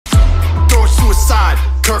suicide.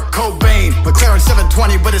 Kurt Cobain, McLaren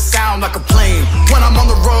 720, but it sound like a plane. When I'm on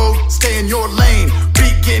the road, stay in your lane.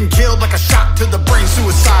 Beat getting killed like a shot to the brain.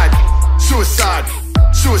 Suicide, suicide,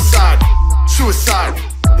 suicide, suicide.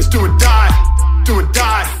 It's do or die, do or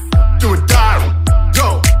die, do or die.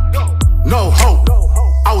 Yo, no hope.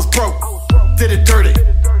 I was broke, did it dirty,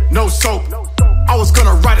 no soap. I was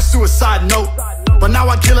gonna write a suicide note, but now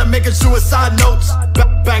I kill it making suicide notes.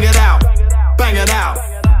 Bang it out, bang it out.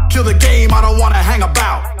 Kill the game, I don't wanna hang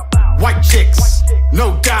about. White chicks,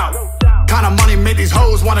 no doubt. Kind of money made these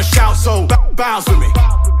hoes wanna shout, so bounce with me,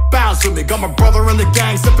 bounce with me. Got my brother in the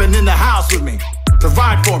gang sipping in the house with me. To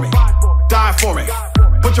ride for me, die for me.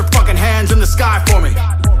 Put your fucking hands in the sky for me.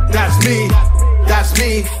 That's me, that's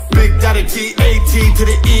me. Big Daddy T-A-T to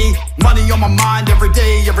the E. Money on my mind every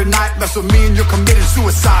day, every night. Mess with me and you're committing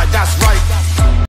suicide, that's right.